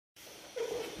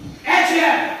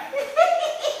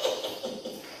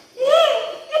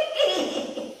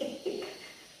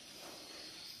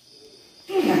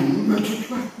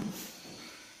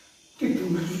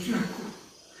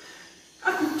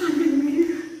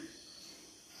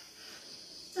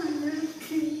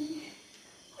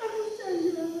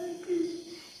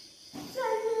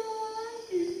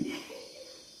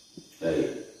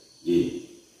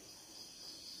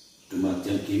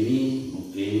Kematian kini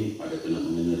mungkin ada kena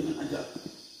mengena dengan ajal,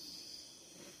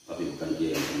 tapi bukan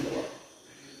dia yang menjawab.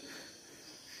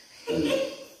 Dan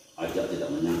ajal tidak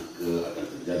menyangka akan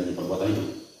terjadi perbuatan itu.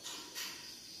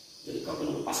 Jadi kau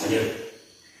kena lepas saja.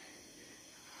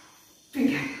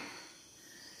 Tidak.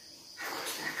 Aku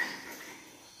tidak akan lepaskan.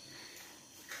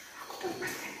 Aku tak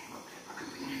lepaskan. Aku melupakan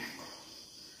penyanyiku.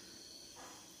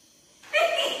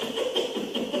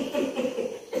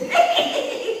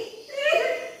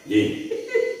 Jin,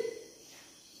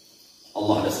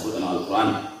 Allah ada sebut dalam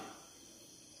Al-Quran,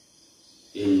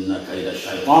 inna kaida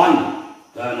syaitan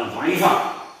kana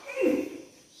dha'ifa.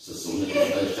 Sesungguhnya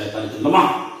kaida syaitan itu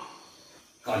lemah.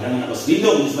 Kau jangan nak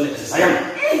berselindung di sebalik kasih sayang.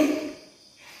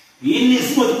 Ini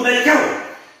semua tipu daya kau.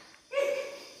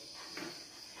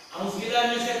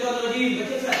 A'udzubillahi minasyaitonir rajim.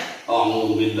 Baca Ustaz.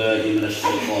 A'udzubillahi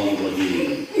minasyaitonir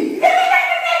rajim.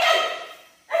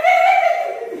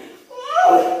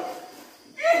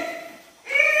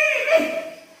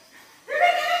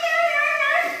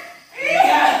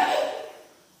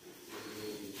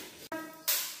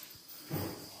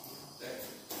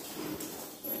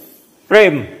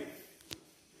 Frame.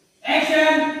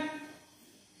 Action.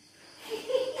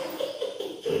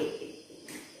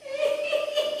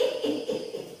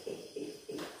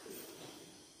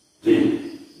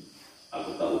 Jin,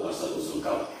 aku tahu asal usul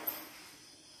kau.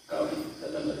 Kau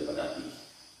datang daripada api.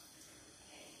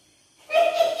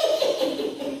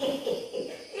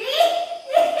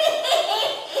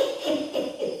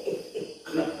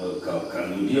 Kenapa kau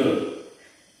kandung dia?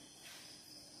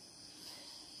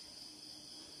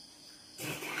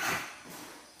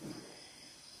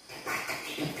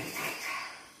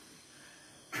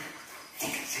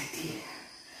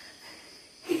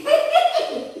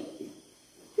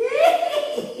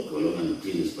 Golongan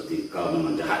jin seperti kau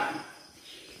memang jahat,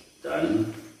 dan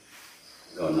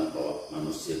kau nak bawa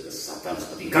manusia ke setan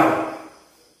seperti kau.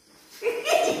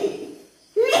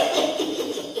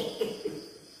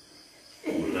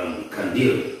 Ulangkan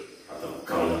dia atau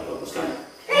kau yang hapuskan.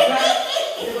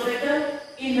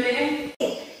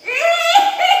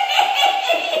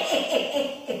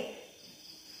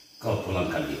 Kau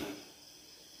pulangkan dia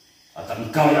atau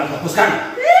kau yang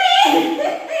hapuskan.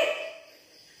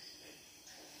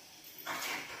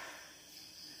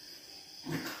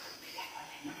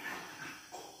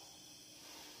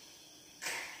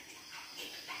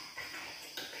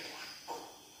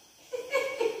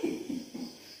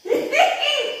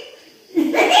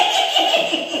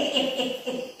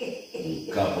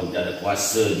 Kau pun tiada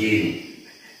kuasa, Jin.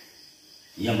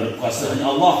 Yang berkuasa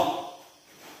hanya Allah.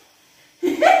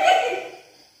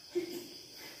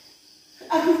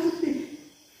 Aku sedih.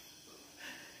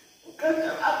 Bukan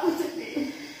aku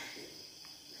sedih.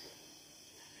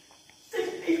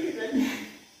 Sedih kerana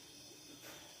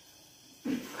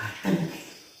perbuatan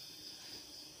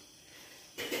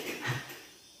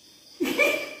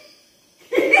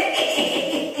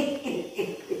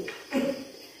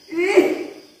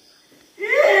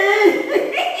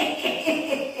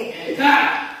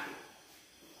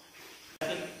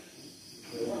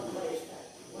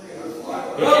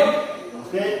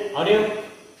Audio.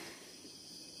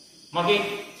 Maki.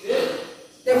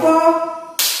 Tempo.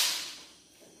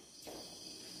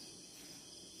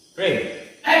 Frame.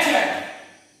 Action.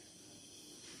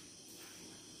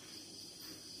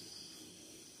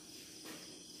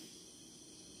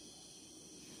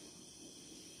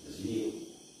 Di sini.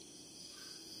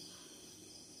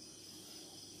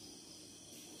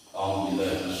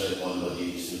 A'udzubillahi minasyaitonir rajim.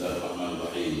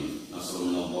 Bismillahirrahmanirrahim. Nasrun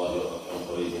minallahi wa fathun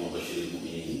qaribun wa basyiril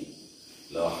mu'minin.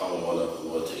 La hawla wa la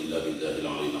quwwata illa billahil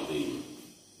 'aliyyil 'azhim.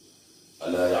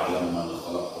 Ala ya'lamu man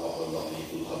khalaqa wa huwa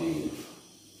al-latiful khabir.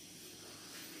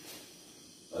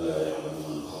 Ala ya'lamu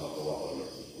man khalaqa wa huwa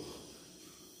al-latiful khabir.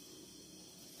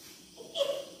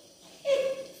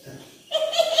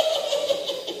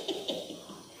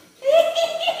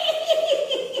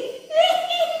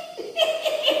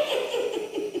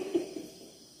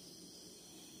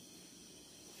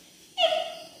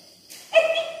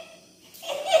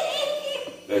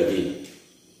 Jin,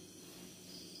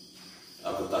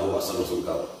 aku tahu asal usul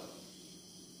kau.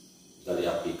 Dari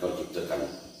api kau ciptakan.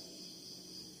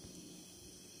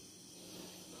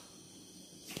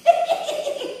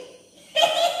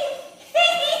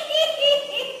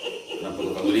 Kenapa Mana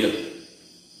perlu kamu lihat?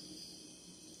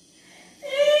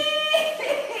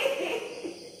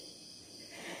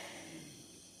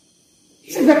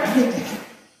 Sebab dia.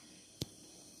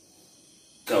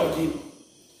 Kau jin,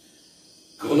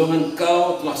 golongan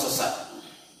kau telah sesat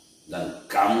dan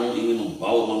kamu ingin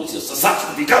membawa manusia sesat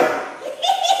seperti kau.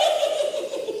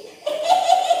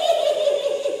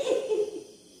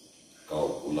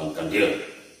 Kau pulangkan dia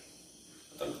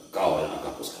atau kau yang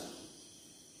akan hapuskan.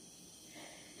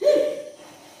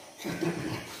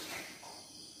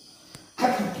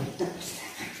 Aku tidak bisa.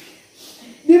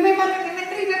 Dia memang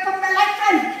menerima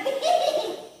pembalasan.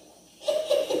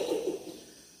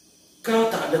 Kau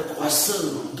tak ada kuasa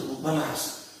untuk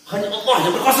membalas. Hanya Allah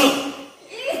yang berkuasa.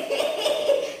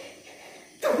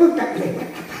 Kamu tak boleh buat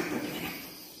apa-apa dengan aku.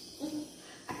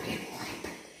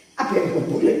 Apa yang kau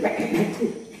boleh buat dengan aku?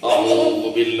 A'udzu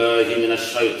billahi minasy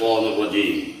syaithanir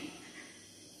rajim.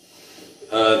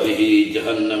 Hadhihi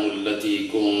jahannam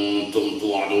allati kuntum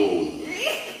tu'adun.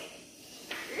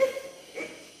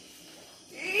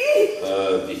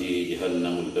 Hadhihi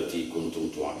jahannam allati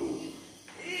kuntum tu'adun.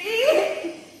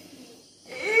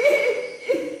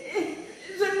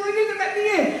 Semuanya sebab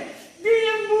dia. Dia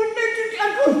yang bunuh cucu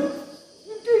aku.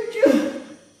 Cucu.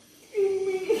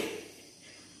 Ini.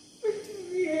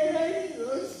 Biar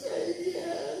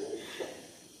sayang.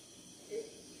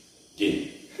 Jin,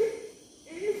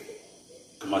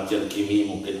 kematian Kimi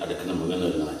mungkin ada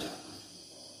kena-mengena dengan Ajak.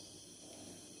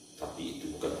 Tapi itu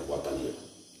bukan perbuatan dia.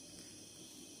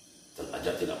 Dan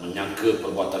Ajak tidak menyangka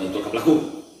perbuatan itu akan berlaku.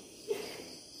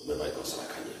 Lebih baik kau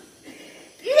serahkan dia.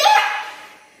 Tidak.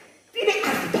 Tidak.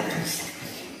 Aku tak akan serahkan.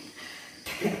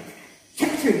 Tidak.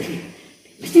 Saya sendiri.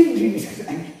 Mesti begini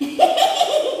sesuatu.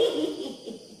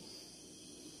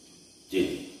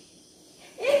 Jin,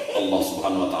 Allah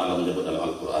Subhanahu wa taala menyebut dalam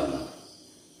Al-Quran,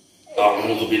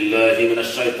 A'udzu billahi minasy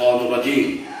syaithanir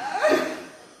rajim.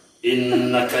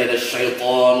 Inna kaida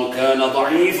syaitan kana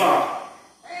dha'ifa.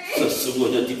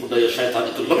 Sesungguhnya tipu daya syaitan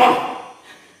itu lemah.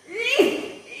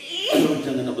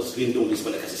 Jangan nak berselindung di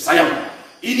sebalik kasih sayang.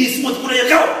 Ini semua tipu daya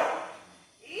kau.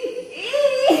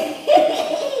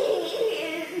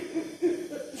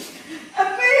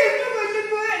 Apa yang kau boleh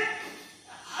buat?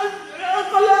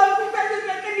 Kalau aku tak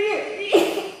serahkan dia.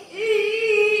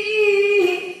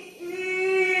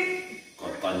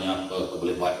 Kau tanya apa aku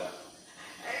boleh buat?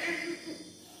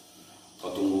 Kau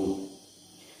tunggu.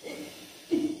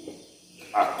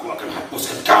 Aku akan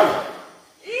hapuskan kau.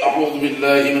 A'udzu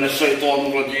billahi minasy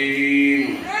syaithanir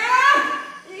rajim.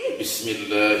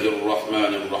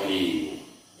 Bismillahirrahmanirrahim.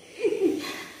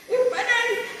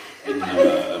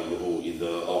 Innama amruhu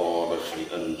idza arada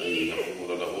syai'an an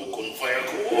yaqula lahu kun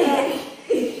fayakun.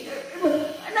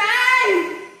 Panas!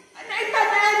 Panas,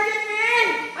 panas,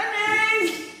 jangan! Panas!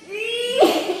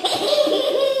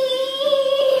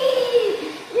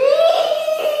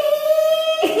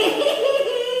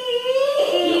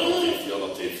 Ya Latif, ya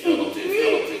Latif, ya Latif,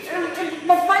 ya Latif, ya Latif.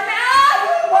 Panas! Panas!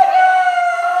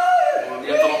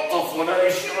 يتلطف ولا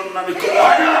يشعرن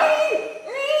بقوانا.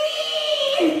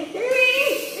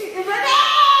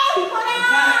 Panas!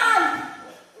 Panas!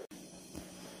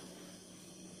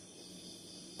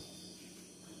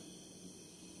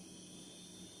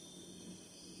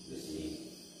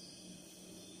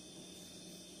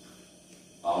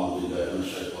 أعوذ بالله من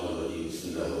الشيطان الرجيم.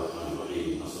 بسم الله الرحمن الرحيم.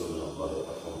 نصر من الله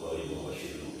وفتح قريب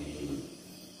وبشر المؤمنين.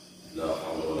 لا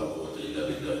حول ولا قوة إلا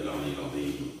بالله العلي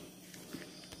العظيم.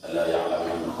 ألا يعلم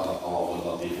من خلق وهو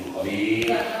اللطيف الخبير.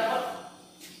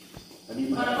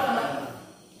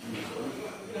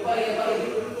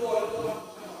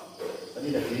 Tadi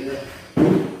dah kira.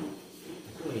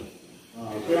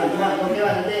 Okey lah, okey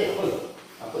lah nanti.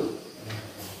 Apa?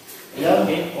 Ya.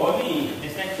 Oh ni,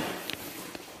 next.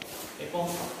 Epong.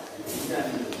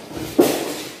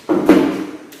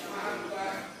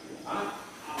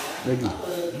 Lagi.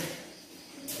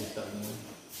 Stop.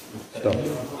 Stop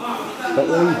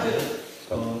lagi.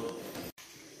 Stop.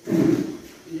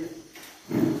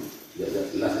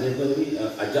 Last dia tu tadi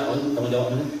ajak orang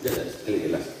tanggungjawab mana? Sekali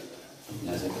last.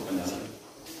 Yang saya pandang.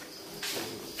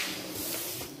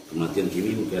 Kematian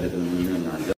Kimi mungkin ada kena-mengena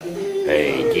dengan Ajak.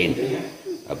 Hei Jin,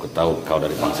 aku tahu kau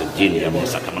dari bangsa jin yang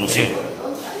menyesatkan manusia.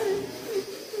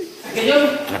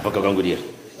 Kenapa kau ganggu dia?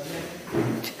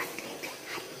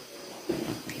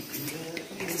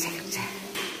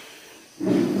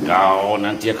 Kau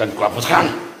nanti akan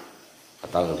kuhapuskan.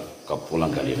 Atau kau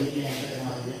pulangkan dia.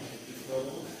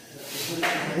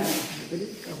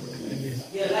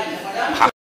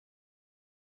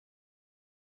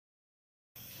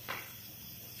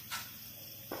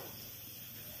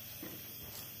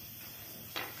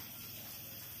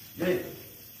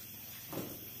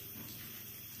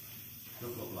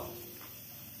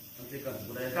 buktikan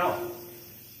budaya kau.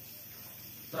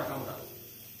 Serah kamu tahu.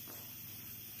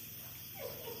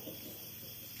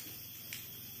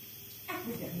 Aku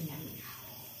jaminan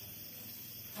kau.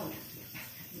 Kau yang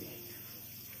melepaskan mereka.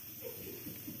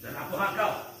 Dan apa hak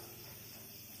kau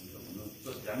untuk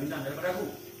menuntut jaminan daripada aku?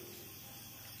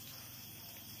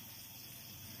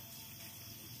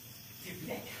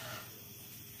 Budak jahat.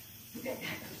 Budak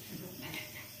jahat harus duduk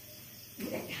balasan.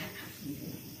 Budak jahat harus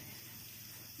menerima balasan.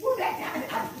 Budak jahat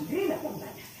harus menerima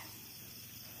pembalasan.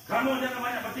 Kamu jangan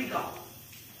banyak bertingkah.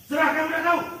 Serah kamu dah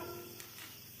tahu.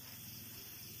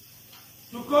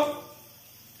 Cukup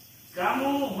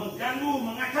kamu mengganggu,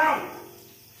 mengacau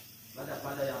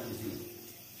pelajar-pelajar yang di sini.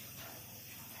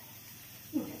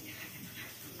 Budak jahat memang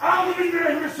harus. أعوذ بالله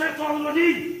من الشيطان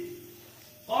الرجيم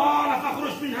قال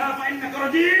فاخرج منها فإنك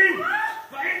رجيم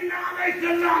فإن عليك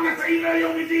اللعنة إلى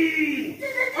يوم الدين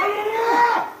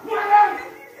الله أكبر.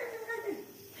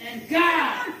 And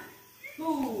cut.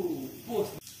 2,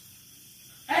 post.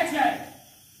 Action.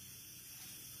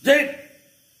 Zaid,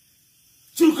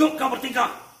 cukup kau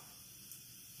bertingkah.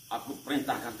 Aku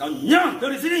perintahkan kau nyah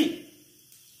dari sini.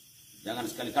 Jangan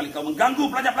sekali-kali kau mengganggu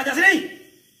pelajar-pelajar sini.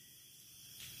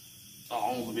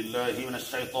 أعوذ بالله من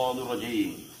الشيطان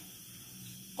الرجيم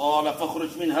قال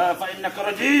فاخرج منها فإنك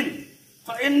رجيم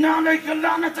فإن عليك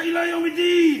اللعنة إلى يوم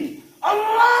الدين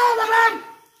الله أكبر.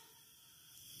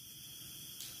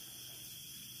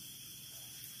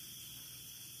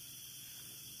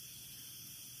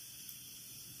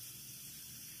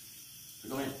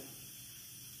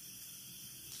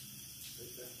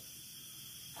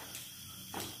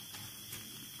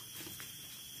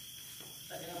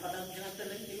 Jangan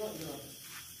terlalu tengok je.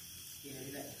 Okey,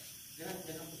 relax.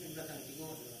 Jangan pusing belakang,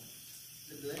 tengok je.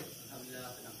 Lega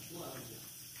alhamdulillah tenang. Semua alhamdulillah.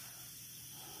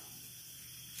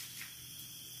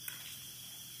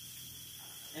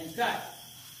 And cut.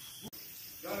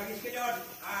 Jom lagi sekejap.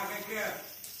 Kira-kira.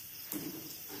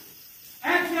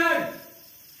 Action.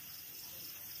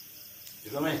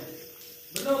 Juga mai.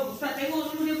 Belum, Ustaz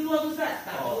tengok dulu dia keluar Ustaz.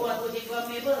 Tak keluar tu cikgu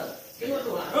ambil apa. Tengok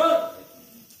tu. Roll.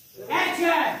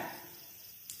 Action.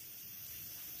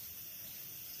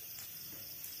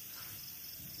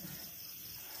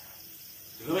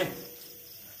 Juga mai.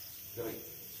 Juga mai.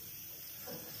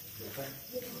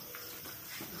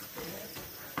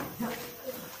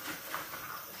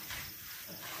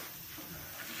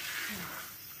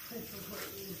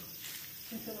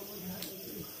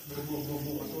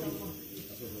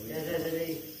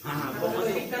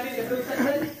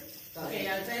 Okey,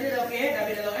 yang saya ni dah okey, dah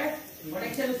ambil dalam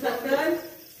Connection Ustaz turn.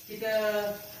 Kita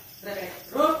try.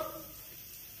 Roll.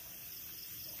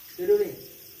 Duduk ni.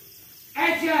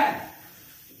 Action.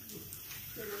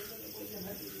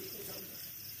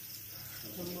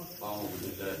 أعوذ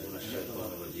بالله من الشيطان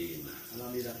الرجيم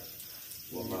Alhamdulillah.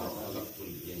 وما خلقت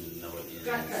الجن والإنس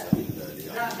Cut, cut. إلا Nah,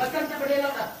 ليعبدون. belakang tak boleh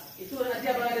elok dah. Itu nanti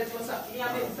abang ada close up. Ini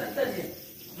ambil Ustaz turn je.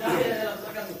 Dah ambil dalam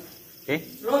belakang tu. Okay,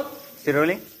 Roll. still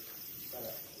rolling.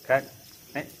 Cut.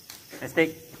 Let's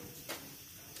take.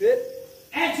 Good.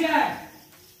 Action.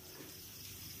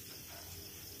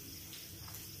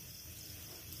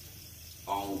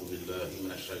 أعوذ بالله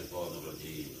من الشيطان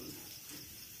الرجيم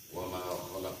وما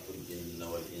خلقت الجن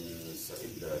والإنس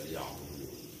إلا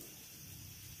ليعبدون.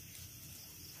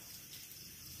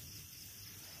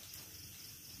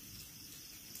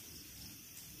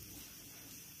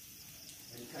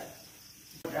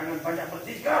 Jangan banyak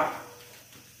bertingkah.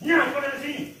 Nyah kau dari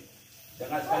sini.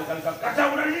 Jangan sekali-kali kau kacau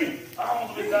dari sini.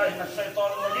 A'udzu billahi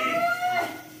minasyaitonir rajim.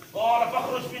 Qala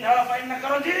fakhruj minha fa innaka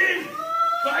rajim.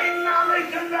 Fa inna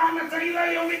 'alaika al-la'nata ila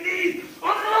yaumiddin.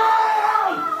 Allah!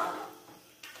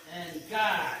 And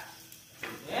cut.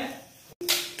 Okay.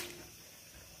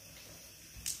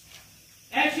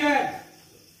 Action.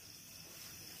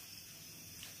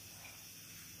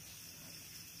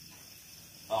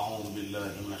 أعوذ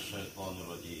بالله من الشيطان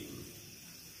الرجيم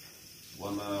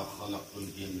وما خلقت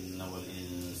الجن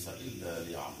والإنس إلا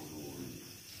ليعبدون.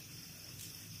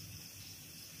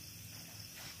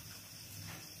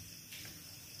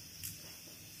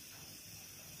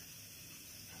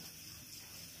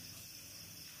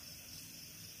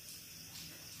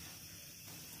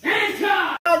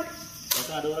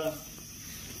 Pasal ada orang.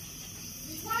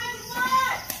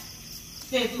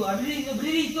 Stay tu,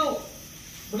 berdiri tu.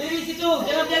 Berdiri situ,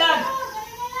 jangan jalan.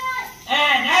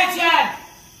 And action.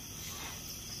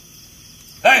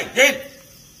 Hei, Jin!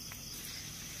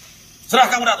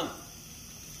 Serahkan budak tu.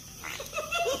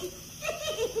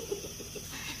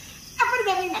 Apa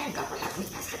jaminan kau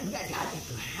melepaskan budak jahat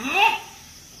itu?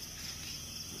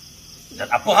 Dan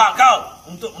apa hak kau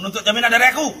untuk menuntut jaminan dari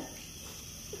aku?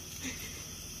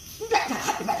 Budak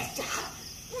jahat dibalas jahat.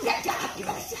 Budak jahat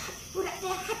dibalas jahat.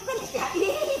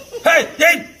 Hei,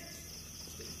 Din!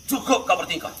 Cukup kau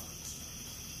bertingkah.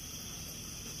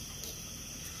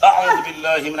 A'udzu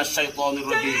billahi minasyaitonir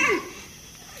rajim.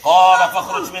 Qala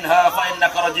fakhruj minha fa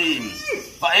innaka rajim.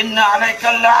 Fa inna 'alaika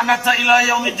al-la'nata ila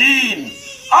yaumiddin.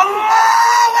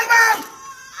 Allahu Akbar.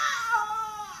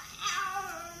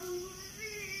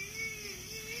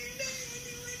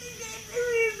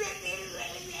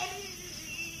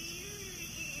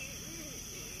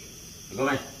 Go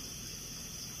on.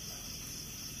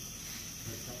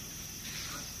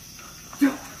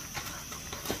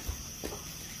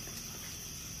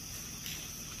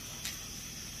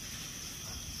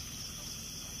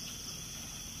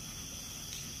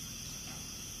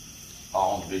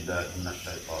 أعوذ بالله من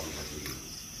الشيطان الرجيم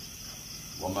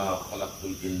وما خلقت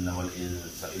الجن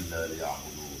والإنس إلا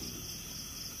ليعبدون.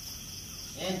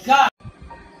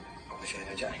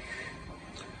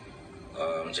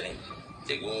 Macam ni,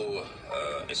 cikgu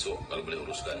esok kalau boleh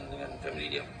uruskan dengan family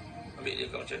dia, ambil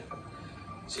dia ke macam ni.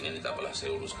 Sini ni tak apalah,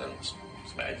 saya uruskan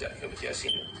sampai ajak ke Peti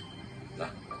Asin. Nah,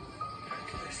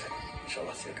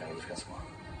 InsyaAllah saya akan uruskan semua.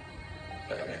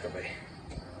 Kami akan baik.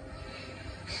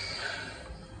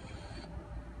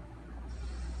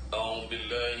 أعوذ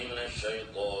بالله من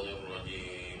الشيطان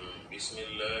الرجيم بسم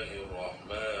الله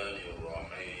الرحمن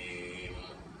الرحيم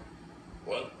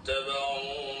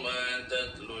واتبعوا ما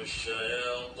تتلو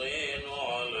الشياطين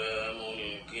على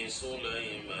ملك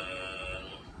سليمان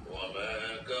وما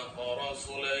كفر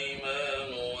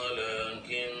سليمان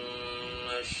ولكن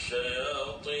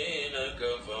الشياطين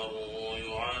كفروا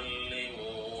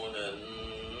يعلمون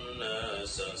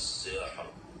الناس السحر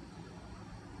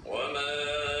وما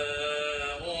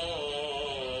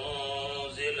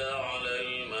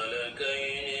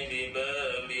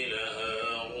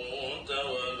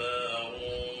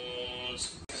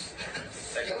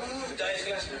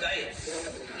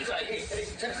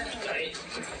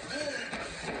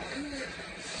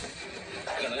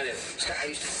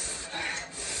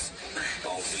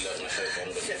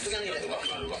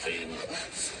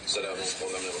سلام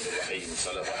قولا من رب الرحيم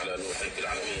سلام على نوح في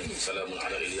العالمين سلام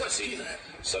على الياسين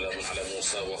سلام على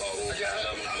موسى وهارون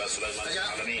سلام على سليمان في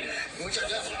العالمين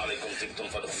سلام عليكم طبتم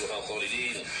فادخلوها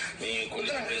خالدين من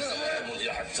كل امر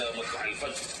سلام حتى مطلع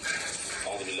الفجر.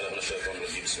 أعوذ بالله من الشيطان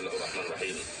الرجيم بسم الله الرحمن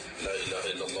الرحيم لا إله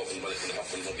إلا الله الملك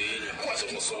الحق المبين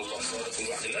محمد رسول الله صادق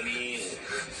الوعد الأمين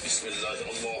بسم الله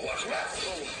الله أكبر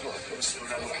بسم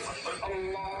الله الرحمن الرحيم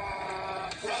الله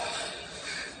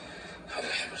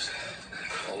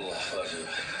Allah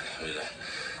Alhamdulillah.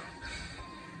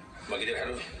 Bagi dia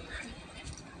dulu.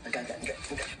 Enggak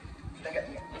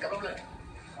problem.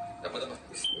 Dapat.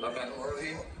 Makan.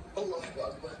 Allahu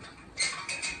Akbar.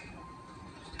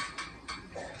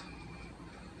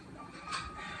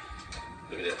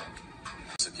 Bagi dia.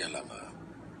 Sekian lama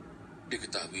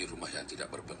diketahui rumah yang tidak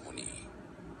berpenghuni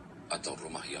atau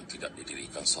rumah yang tidak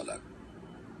didirikan salat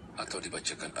atau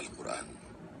dibacakan Al-Quran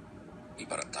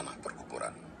ibarat tanah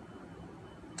perkuburan,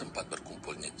 tempat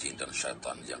berkumpulnya jin dan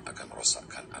syaitan yang akan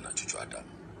merosakkan anak cucu Adam,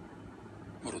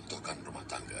 meruntuhkan rumah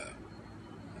tangga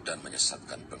dan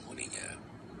menyesatkan penghuninya.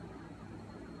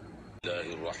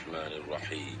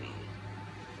 Bismillahirrahmanirrahim.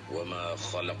 Wa ma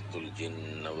khalaqtul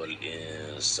jinna wal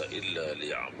insa illa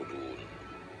liya'budun.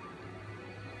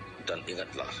 Dan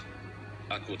ingatlah,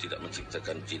 aku tidak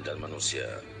menciptakan jin dan manusia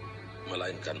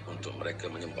melainkan untuk mereka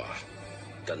menyembah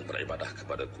dan beribadah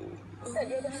kepadaku.